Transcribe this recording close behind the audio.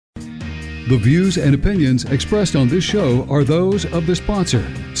The views and opinions expressed on this show are those of the sponsor,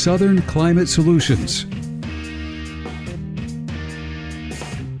 Southern Climate Solutions.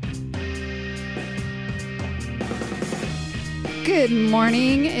 Good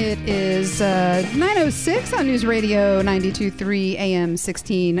morning. It is 9:06 on News Radio 92.3 AM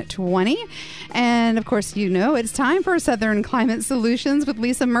 1620. And of course, you know, it's time for Southern Climate Solutions with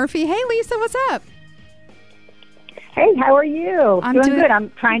Lisa Murphy. Hey, Lisa, what's up? Hey, how are you? I'm doing good. I'm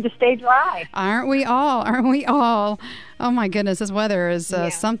trying to stay dry. Aren't we all? Aren't we all? Oh, my goodness. This weather is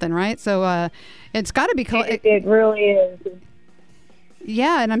something, right? So it's got to be cold. It really is.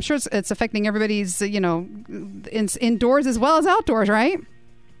 Yeah, and I'm sure it's affecting everybody's, indoors as well as outdoors, right?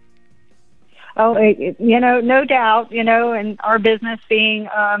 Oh, no doubt, and our business being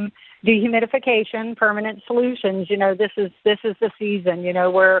dehumidification, permanent solutions, this is the season,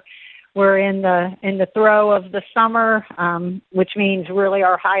 we're in the throe of the summer, which means really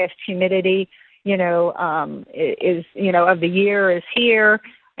our highest humidity, is of the year is here.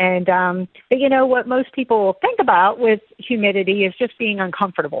 And, but what most people think about with humidity is just being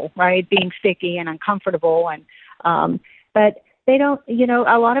uncomfortable, right? Being sticky and uncomfortable. And, but they don't,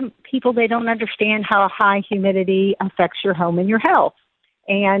 a lot of people, they don't understand how high humidity affects your home and your health.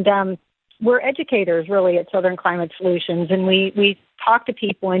 And, we're educators really at Southern Climate Solutions, and we talk to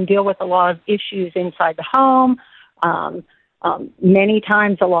people and deal with a lot of issues inside the home, many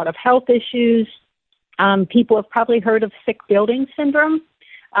times a lot of health issues. People have probably heard of sick building syndrome.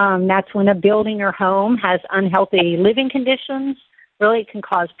 That's when a building or home has unhealthy living conditions. Really, it can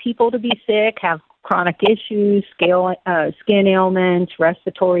cause people to be sick, have chronic issues, skin ailments,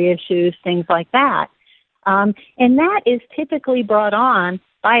 respiratory issues, things like that. And that is typically brought on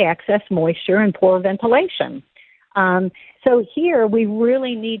by excess moisture and poor ventilation. So here we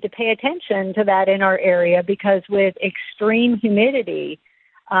really need to pay attention to that in our area, because with extreme humidity,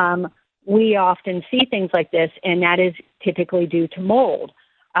 we often see things like this, and that is typically due to mold.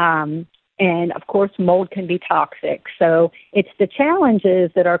 And of course, mold can be toxic. So it's the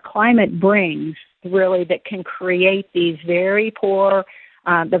challenges that our climate brings really that can create these the very poor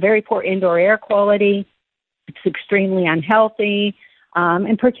indoor air quality. It's extremely unhealthy.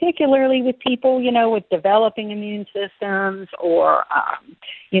 And particularly with people, with developing immune systems or,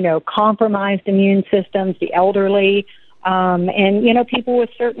 compromised immune systems, the elderly, and, people with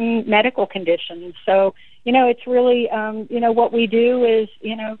certain medical conditions. So, it's really, what we do is,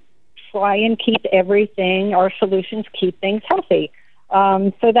 try and keep our solutions keep things healthy.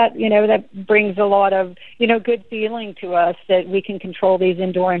 So that, that brings a lot of, good feeling to us that we can control these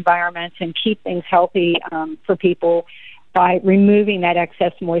indoor environments and keep things healthy for people by removing that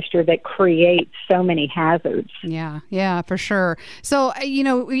excess moisture that creates so many hazards. Yeah, for sure. So,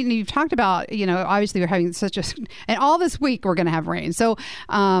 you've talked about, obviously we're having and all this week we're going to have rain. So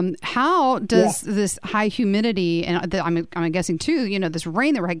how does this high humidity, and I'm guessing too, this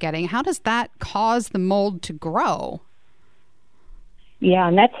rain that we're getting, how does that cause the mold to grow? Yeah,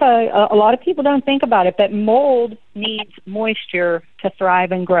 and that's a lot of people don't think about it, but mold needs moisture to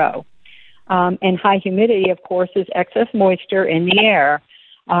thrive and grow. And high humidity, of course, is excess moisture in the air.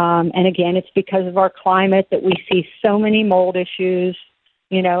 And again, it's because of our climate that we see so many mold issues,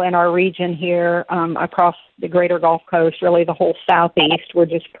 in our region here, across the greater Gulf Coast, really the whole Southeast. We're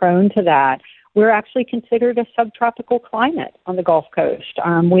just prone to that. We're actually considered a subtropical climate on the Gulf Coast.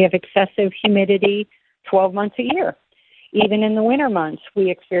 We have excessive humidity 12 months a year. Even in the winter months, we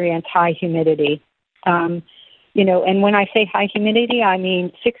experience high humidity. And when I say high humidity, I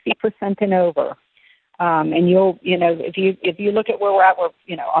mean 60% and over. And if you look at where we're at,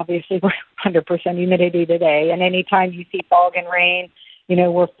 obviously we're 100% humidity today. And anytime you see fog and rain,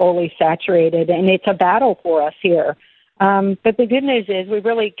 we're fully saturated, and it's a battle for us here. But the good news is we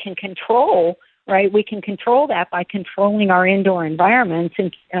really can control, right? We can control that by controlling our indoor environments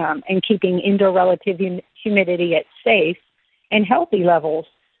and keeping indoor relative humidity at safe and healthy levels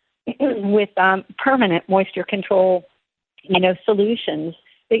with permanent moisture control, solutions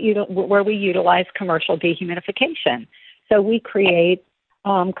where we utilize commercial dehumidification. So we create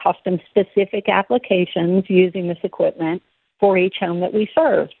custom specific applications using this equipment for each home that we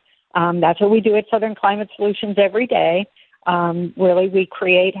serve. That's what we do at Southern Climate Solutions every day. Really, we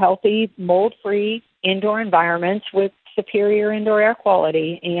create healthy, mold-free indoor environments with superior indoor air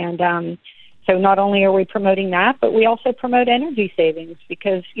quality. And so not only are we promoting that, but we also promote energy savings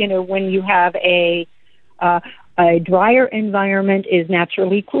because, when you have a drier environment is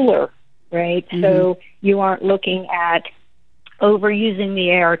naturally cooler, right? Mm-hmm. So you aren't looking at overusing the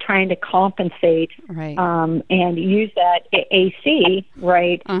air, trying to compensate, right. And use that AC,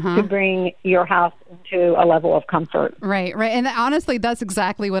 right, to bring your house into a level of comfort. Right. And honestly, that's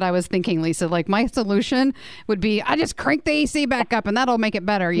exactly what I was thinking, Lisa. Like, my solution would be, I just crank the AC back up and that'll make it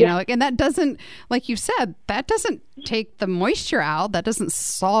better, you know, and that doesn't, like you said, that doesn't take the moisture out. That doesn't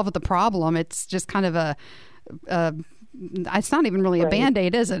solve the problem. It's just kind of it's not even really a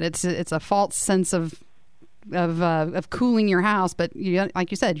Band-Aid, is it? It's a false sense of cooling your house, but like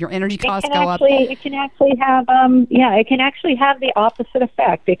you said, your energy costs go up. It can actually have, it can actually have the opposite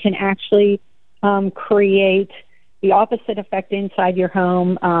effect. It can actually create the opposite effect inside your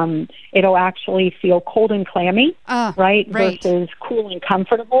home. It'll actually feel cold and clammy, right, versus cool and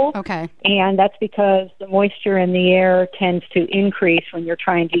comfortable. Okay. And that's because the moisture in the air tends to increase when you're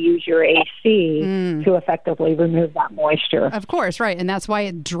trying to use your AC to effectively remove that moisture. Of course, right. And that's why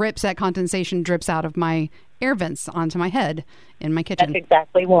it drips, that condensation drips out of my air vents onto my head in my kitchen. That's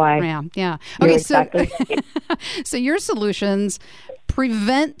exactly why. Yeah. You're Okay, exactly right. So your solutions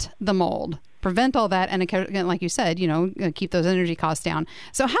prevent the mold, prevent all that, and again, like you said, you know, keep those energy costs down.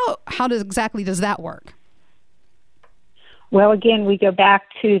 So how does that work? Well, again, we go back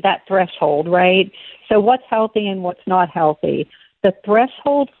to that threshold, right? So what's healthy and what's not healthy? The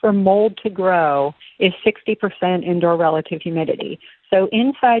threshold for mold to grow is 60% indoor relative humidity. So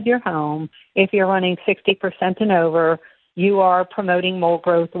inside your home, if you're running 60% and over, you are promoting mold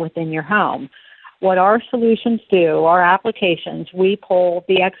growth within your home. What our solutions do, our applications, we pull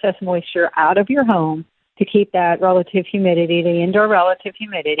the excess moisture out of your home to keep that relative humidity, the indoor relative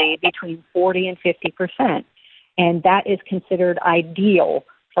humidity, between 40 and 50%. And that is considered ideal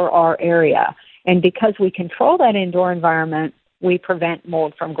for our area. And because we control that indoor environment, we prevent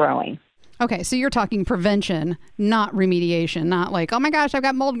mold from growing. Okay, so you're talking prevention, not remediation, not like, oh my gosh, I've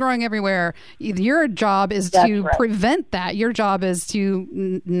got mold growing everywhere. Your job is to prevent that. Your job is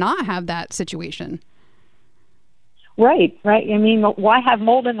to not have that situation. Right. I mean, why have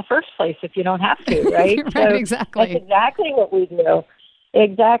mold in the first place if you don't have to, right? Exactly. That's exactly what we do.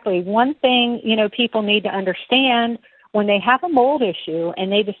 Exactly. One thing, you know, people need to understand when they have a mold issue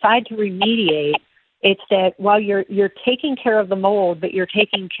and they decide to remediate, it's that while you're taking care of the mold, but you're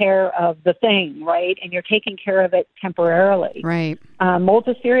taking care of the thing, right? And you're taking care of it temporarily. Right. Mold's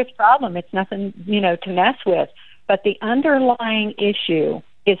a serious problem. It's nothing, you know, to mess with. But the underlying issue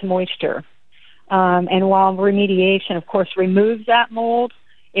is moisture. And while remediation, of course, removes that mold,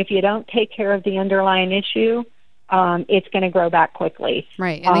 if you don't take care of the underlying issue, it's going to grow back quickly.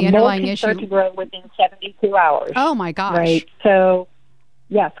 Right. And the underlying issue start to grow within 72 hours. Oh my gosh. Right. So,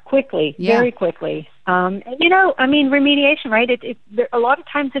 yes, quickly, very quickly. And, you know, I mean, remediation, right? A lot of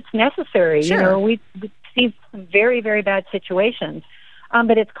times it's necessary. Sure. You know, we see some very, very bad situations,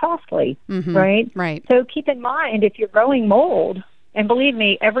 but it's costly, right? Right. So keep in mind, if you're growing mold, and believe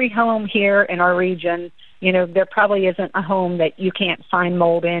me, every home here in our region, you know, there probably isn't a home that you can't find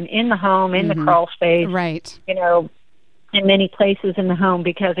mold in the home, in the crawl space. Right. You know, in many places in the home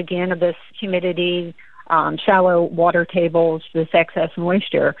because, again, of this humidity, shallow water tables, this excess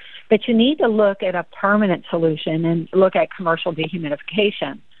moisture. But you need to look at a permanent solution and look at commercial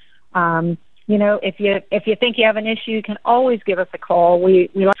dehumidification. You know, if you think you have an issue, you can always give us a call. We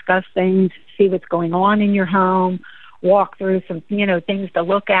discuss things, see what's going on in your home, walk through some, you know, things to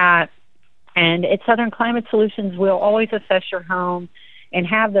look at. And at Southern Climate Solutions, we'll always assess your home and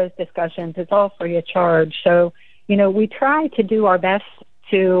have those discussions. It's all free of charge. So, you know, we try to do our best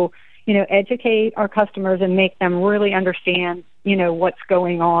to, you know, educate our customers and make them really understand, you know, what's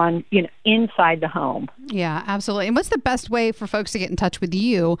going on, you know, inside the home. Yeah, absolutely. And what's the best way for folks to get in touch with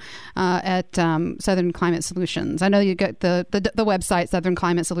you at Southern Climate Solutions? I know you got the website,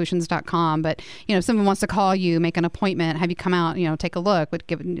 southernclimatesolutions.com, but, you know, if someone wants to call you, make an appointment, have you come out, you know, take a look,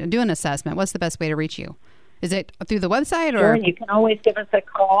 do an assessment, what's the best way to reach you? Is it through the website? Sure, you can always give us a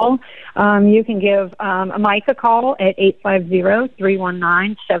call. You can give Mike a call at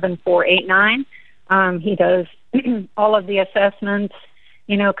 850-319-7489. He does all of the assessments,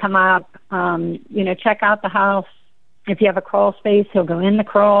 you know, come up, you know, check out the house. If you have a crawl space, he'll go in the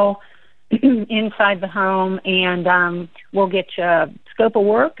crawl inside the home, and we'll get you a scope of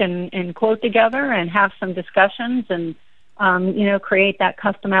work and quote together and have some discussions and, you know, create that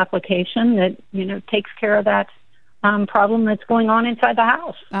custom application that, you know, takes care of that problem that's going on inside the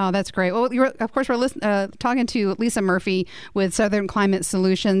house. Oh, that's great. Well, of course, we're talking to Lisa Murphy with Southern Climate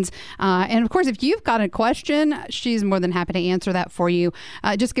Solutions. And of course, if you've got a question, she's more than happy to answer that for you.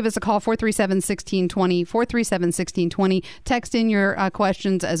 Just give us a call, 437-1620, 437-1620. Text in your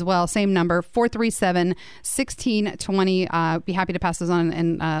questions as well. Same number, 437-1620. Be happy to pass those on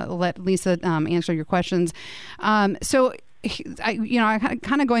and let Lisa answer your questions. So I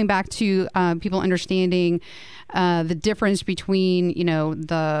kind of going back to people understanding the difference between,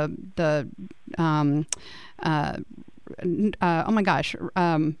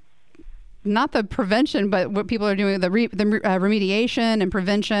 not the prevention, but what people are doing, the remediation and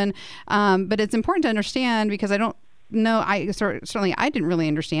prevention. But it's important to understand, because I don't know, certainly I didn't really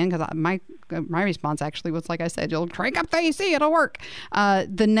understand, because my response actually was, like I said, you'll crank up the AC, it'll work.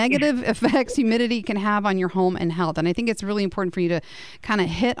 The negative effects humidity can have on your home and health. And I think it's really important for you to kind of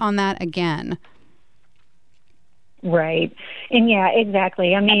hit on that again. Right. And yeah,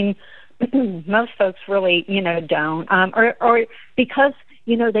 exactly. I mean, most folks really, don't, or because,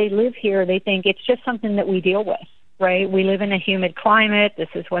 they live here, they think it's just something that we deal with, right? We live in a humid climate. This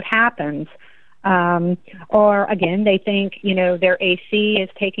is what happens. Or again, they think, their AC is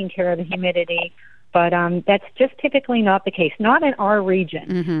taking care of the humidity, but that's just typically not the case. Not in our region.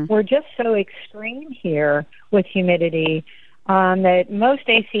 Mm-hmm. We're just so extreme here with humidity that most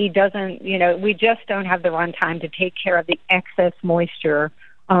AC doesn't, we just don't have the runtime to take care of the excess moisture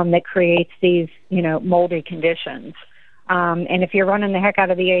that creates these, moldy conditions. And if you're running the heck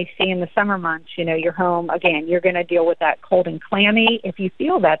out of the AC in the summer months, your home, again, you're going to deal with that cold and clammy. If you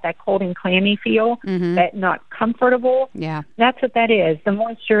feel that cold and clammy feel, mm-hmm. that not comfortable, that's what that is. The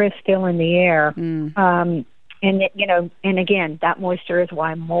moisture is still in the air. And again, that moisture is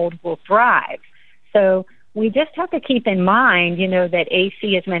why mold will thrive. So we just have to keep in mind, that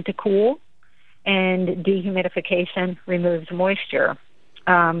AC is meant to cool, and dehumidification removes moisture.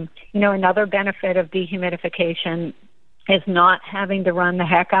 Another benefit of dehumidification is not having to run the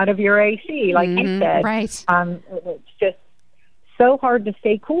heck out of your AC, like you said. Right. It's just so hard to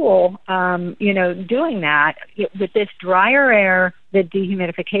stay cool, doing that. With this drier air that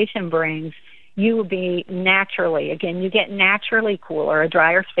dehumidification brings, you will be you get naturally cooler. A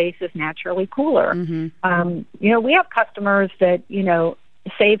drier space is naturally cooler. Mm-hmm. We have customers that,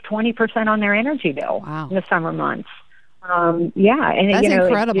 save 20% on their energy bill in the summer months. And that's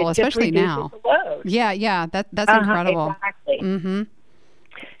incredible, it especially now. Yeah, that's incredible. Exactly. Mm-hmm.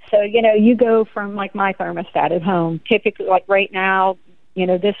 So you go from, like, my thermostat at home. Typically, like right now,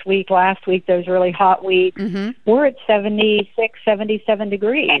 this week, last week, those really hot weeks, mm-hmm. we're at 76, 77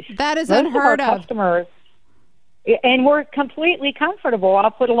 degrees. That is Most unheard of our customers, and we're completely comfortable.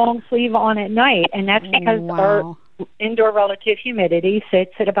 I'll put a long sleeve on at night, and that's because our indoor relative humidity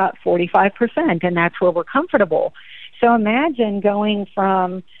sits at about 45%, and that's where we're comfortable. So imagine going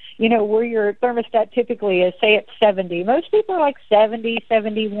from, where your thermostat typically is, say it's 70. Most people are like 70,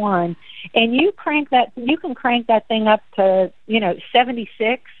 71. And you can crank that thing up to, 76,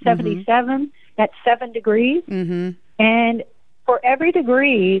 mm-hmm. 77. That's 7 degrees. Mm-hmm. And for every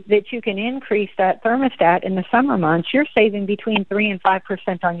degree that you can increase that thermostat in the summer months, you're saving between 3 and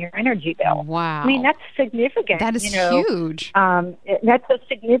 5% on your energy bill. Wow. I mean, that's significant. That is huge. That's a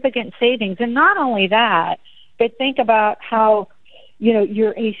significant savings. And not only that, but think about how,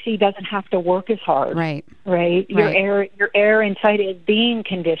 your AC doesn't have to work as hard. Right. Your air inside is being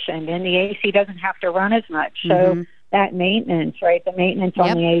conditioned, and the AC doesn't have to run as much. So mm-hmm. that maintenance, the maintenance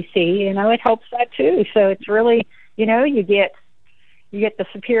on the AC, it helps that too. So it's really, you get the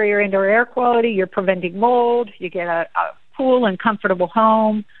superior indoor air quality. You're preventing mold. You get a cool and comfortable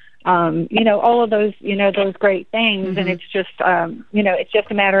home. All of those, those great things. Mm-hmm. And it's just, it's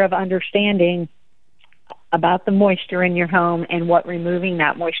just a matter of understanding about the moisture in your home and what removing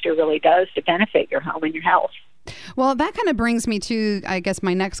that moisture really does to benefit your home and your health. Well, that kind of brings me to, I guess,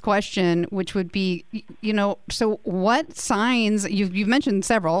 my next question, which would be, so what signs, you've mentioned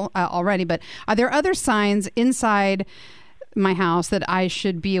several already, but are there other signs inside my house that I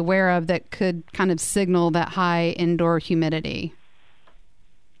should be aware of that could kind of signal that high indoor humidity?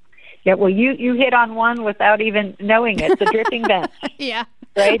 Yeah, well, you hit on one without even knowing it, the dripping vents. Yeah.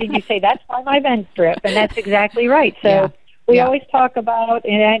 Right? And you say, that's why my vents drip. And that's exactly right. So we always talk about,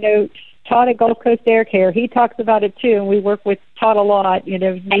 and I know Todd at Gulf Coast Air Care, he talks about it too, and we work with Todd a lot. Need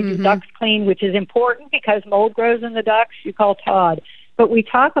your ducts clean, which is important because mold grows in the ducts. You call Todd. But we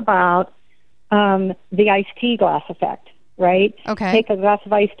talk about the iced tea glass effect, right? Okay. Take a glass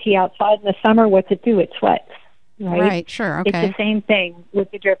of iced tea outside in the summer, what's it do? It sweats. Right, sure, okay. It's the same thing with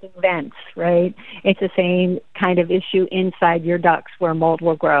the dripping vents, right? It's the same kind of issue inside your ducts where mold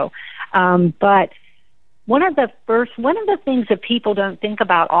will grow. But one of the things that people don't think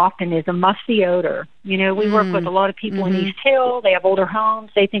about often is a musty odor. We work with a lot of people in East Hill. They have older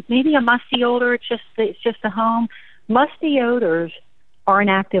homes. They think maybe a musty odor, it's just a home. Musty odors are an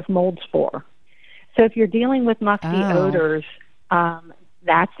active mold spore. So if you're dealing with musty odors,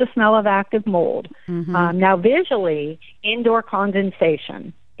 that's the smell of active mold. Mm-hmm. Now, visually, indoor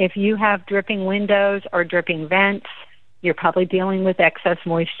condensation. If you have dripping windows or dripping vents, you're probably dealing with excess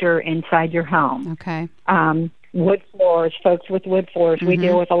moisture inside your home. Okay. Wood floors, folks with wood floors. We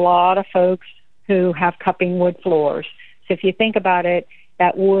deal with a lot of folks who have cupping wood floors. So if you think about it,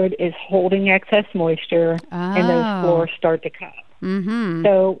 that wood is holding excess moisture, and those floors start to cup.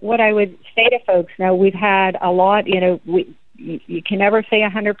 So what I would say to folks, now we've had a lot, you can never say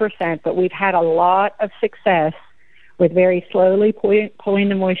 100%, but we've had a lot of success with very slowly pulling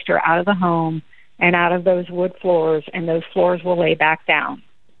the moisture out of the home and out of those wood floors, and those floors will lay back down.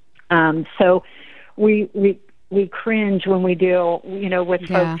 So we cringe when we deal, with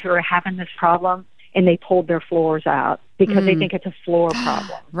folks who are having this problem and they pulled their floors out because they think it's a floor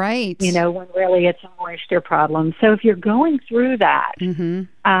problem. Right. When really it's a moisture problem. So if you're going through that, you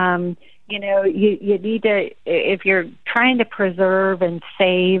need to, if you're trying to preserve and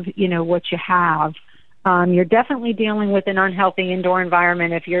save, what you have, you're definitely dealing with an unhealthy indoor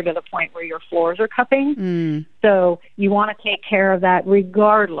environment if you're to the point where your floors are cupping. So you want to take care of that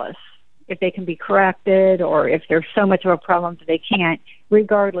regardless if they can be corrected or if there's so much of a problem that they can't.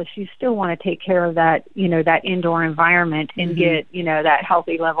 Regardless, you still want to take care of that, that indoor environment and get, that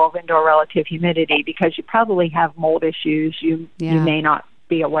healthy level of indoor relative humidity, because you probably have mold issues you may not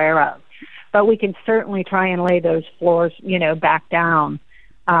be aware of. But we can certainly try and lay those floors, back down.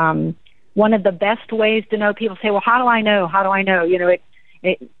 One of the best ways to know, people say, well, how do I know? How do I know?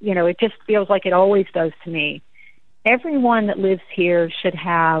 It just feels like it always does to me. Everyone that lives here should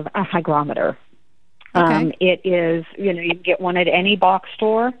have a hygrometer. Okay. It is, you can get one at any box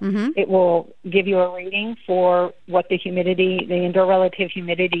store. It will give you a reading for what the indoor relative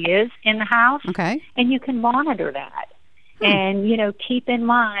humidity is in the house. Okay. And you can monitor that. And, keep in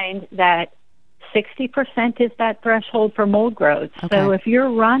mind that 60% is that threshold for mold growth. Okay. So if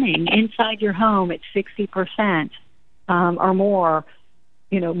you're running inside your home at 60% or more,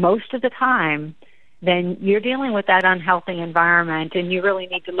 most of the time, then you're dealing with that unhealthy environment, and you really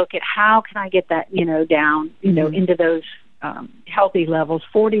need to look at how can I get that, down, into those healthy levels.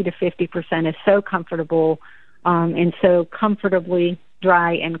 40 to 50% is so comfortable and so comfortably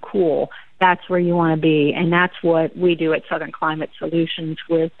dry and cool. That's where you want to be, and that's what we do at Southern Climate Solutions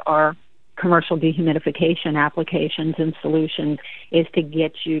with our commercial dehumidification applications and solutions, is to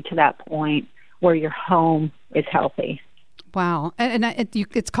get you to that point where your home is healthy. Wow. And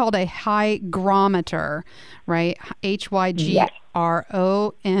it's called a hygrometer, right? Hygrometer,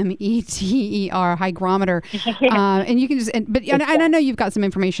 hygrometer. And you can just, and I know you've got some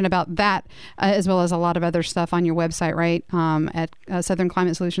information about that as well as a lot of other stuff on your website, right? At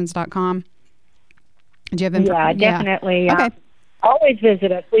southernclimatesolutions.com. Do you have information? Yeah, definitely. Okay. Always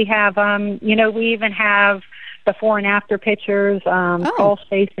visit us. We have, we even have before and after pictures, crawl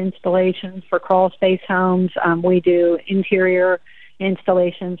space installations for crawl space homes. We do interior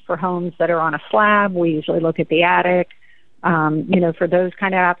installations for homes that are on a slab. We usually look at the attic, for those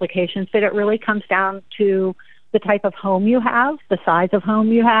kind of applications. But it really comes down to the type of home you have, the size of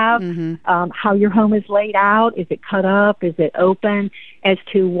home you have, how your home is laid out. Is it cut up? Is it open? As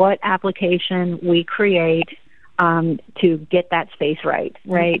to what application we create to get that space right,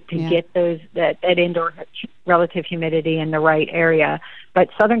 to get that indoor relative humidity in the right area. But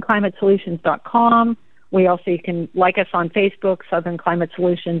southernclimatesolutions.com. We also, you can like us on Facebook, Southern Climate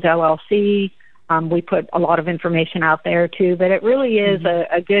Solutions LLC. We put a lot of information out there too, but it really is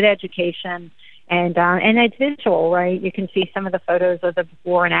a good education, and it's visual, right? You can see some of the photos of the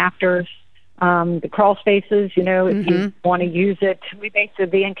before and afters. The crawl spaces, if you want to use it, we basically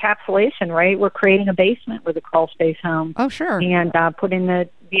the encapsulation, right? We're creating a basement with a crawl space home. Oh, sure. And putting the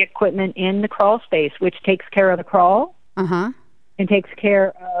equipment in the crawl space, which takes care of the crawl and takes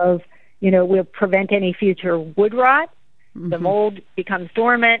care of, we'll prevent any future wood rot. The mold becomes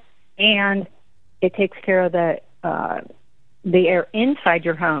dormant, and it takes care of the air inside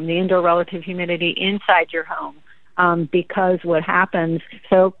your home, the indoor relative humidity inside your home, because what happens,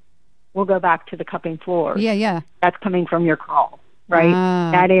 so we'll go back to the cupping floors. Yeah. That's coming from your crawl, right?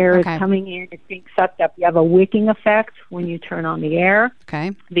 That air is coming in, it's being sucked up. You have a wicking effect when you turn on the air.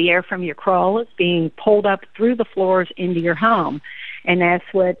 Okay. The air from your crawl is being pulled up through the floors into your home. And that's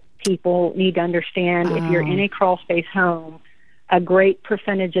what people need to understand. If you're in a crawl space home, a great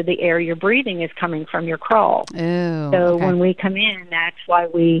percentage of the air you're breathing is coming from your crawl. When we come in, that's why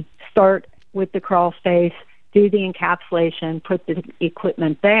we start with the crawl space, do the encapsulation, put the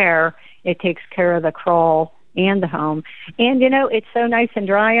equipment there. It takes care of the crawl and the home. And, it's so nice and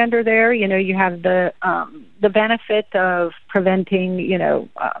dry under there. You have the benefit of preventing,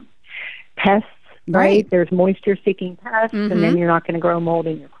 pests, right? There's moisture-seeking pests, and then you're not going to grow mold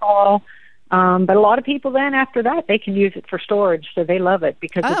in your crawl. But a lot of people then, after that, they can use it for storage, so they love it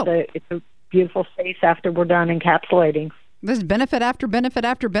because it's beautiful space after we're done encapsulating. There's benefit after benefit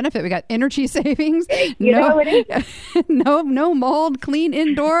after benefit. We got energy savings. No mold, clean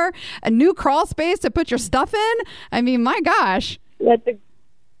indoor, a new crawl space to put your stuff in. I mean, my gosh. It's a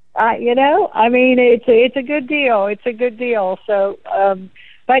good deal. It's a good deal. So,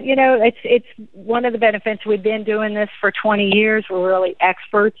 but it's one of the benefits. We've been doing this for 20 years. We're really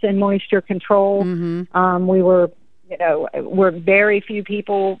experts in moisture control. Mm-hmm. We're very few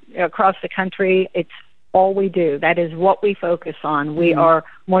people across the country. It's all we do. That is what we focus on. We are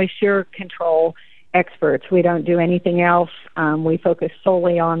moisture control experts. We don't do anything else. We focus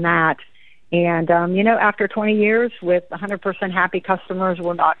solely on that. And after 20 years with 100% happy customers,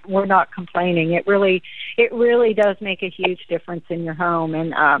 we're not complaining. It really does make a huge difference in your home,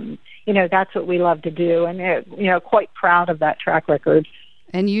 and that's what we love to do. And quite proud of that track record.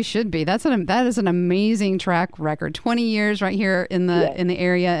 And you should be. That is an amazing track record. 20 years right here in the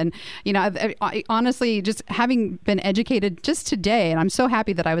area, and I honestly, just having been educated just today, and I'm so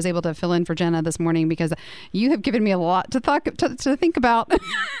happy that I was able to fill in for Jenna this morning, because you have given me a lot to think about.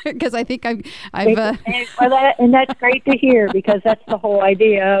 Because I think I've and that's great to hear, because that's the whole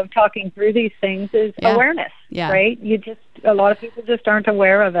idea of talking through these things is awareness. Yeah. Right? A lot of people just aren't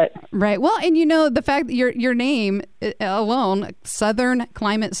aware of it. Right. Well, and the fact that your name alone, Southern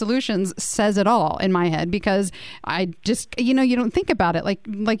Climate Solutions, says it all in my head, because I just, you don't think about it.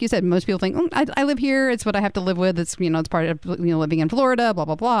 Like you said, most people think, I live here. It's what I have to live with. It's, it's part of, living in Florida, blah,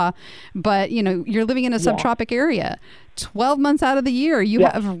 blah, blah. But, you're living in a subtropic area. 12 months out of the year, you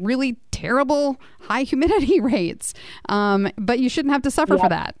have really terrible high humidity rates. But you shouldn't have to suffer for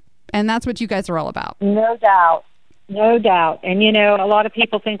that. And that's what you guys are all about. No doubt. And, a lot of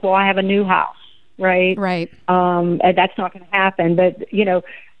people think, well, I have a new house, right? Right. That's not going to happen. But,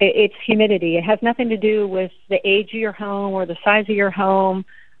 it's humidity. It has nothing to do with the age of your home or the size of your home.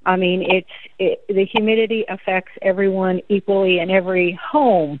 I mean, the humidity affects everyone equally in every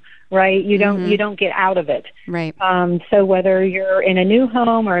home, right? You don't get out of it. Right. So whether you're in a new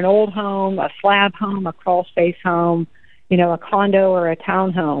home or an old home, a slab home, a crawl space home, a condo or a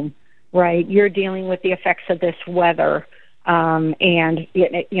townhome, right, you're dealing with the effects of this weather. And,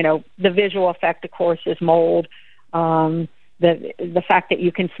 the visual effect, of course, is mold. The fact that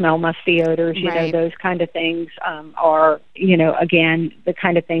you can smell musty odors, those kind of things are, again, the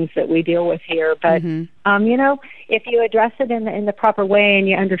kind of things that we deal with here. But, if you address it in the proper way and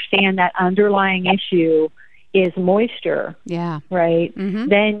you understand that underlying issue is moisture, right,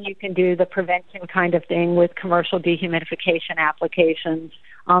 then you can do the prevention kind of thing with commercial dehumidification applications.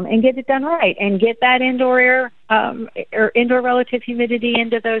 And get it done right, and get that indoor air or indoor relative humidity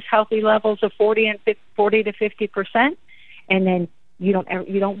into those healthy levels of 40 to 50%, and then you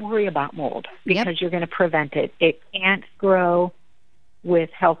don't worry about mold, because you're going to prevent it. It can't grow with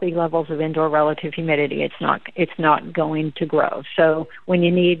healthy levels of indoor relative humidity. It's not going to grow. So when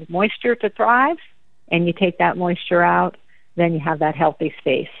you need moisture to thrive, and you take that moisture out, then you have that healthy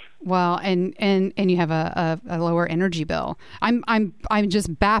space. Well, and you have a lower energy bill. I'm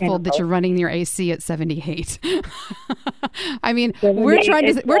just baffled that you're running your AC at 78. I mean, we're trying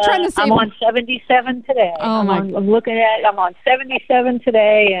to save. I'm on 77 today. Oh my! I'm looking at. I'm on 77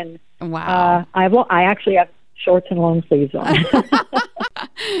 today, and wow. I actually have shorts and long sleeves on.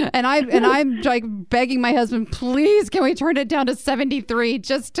 And I'm like begging my husband, please, can we turn it down to 73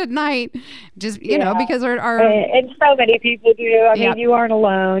 just tonight? Just because our and so many people do. I mean, you aren't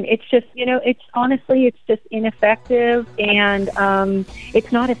alone. It's just it's honestly it's just ineffective, and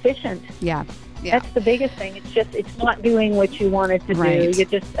it's not efficient. Yeah. That's the biggest thing. It's not doing what you want it to do. You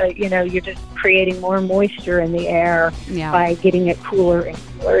just you're just creating more moisture in the air by getting it cooler and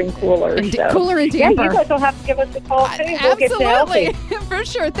cooler and cooler. Cooler and damper. Yeah, you guys will have to give us a call too. We'll absolutely, for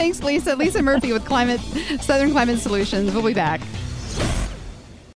sure. Thanks, Lisa. Lisa Murphy with Southern Climate Solutions. We'll be back.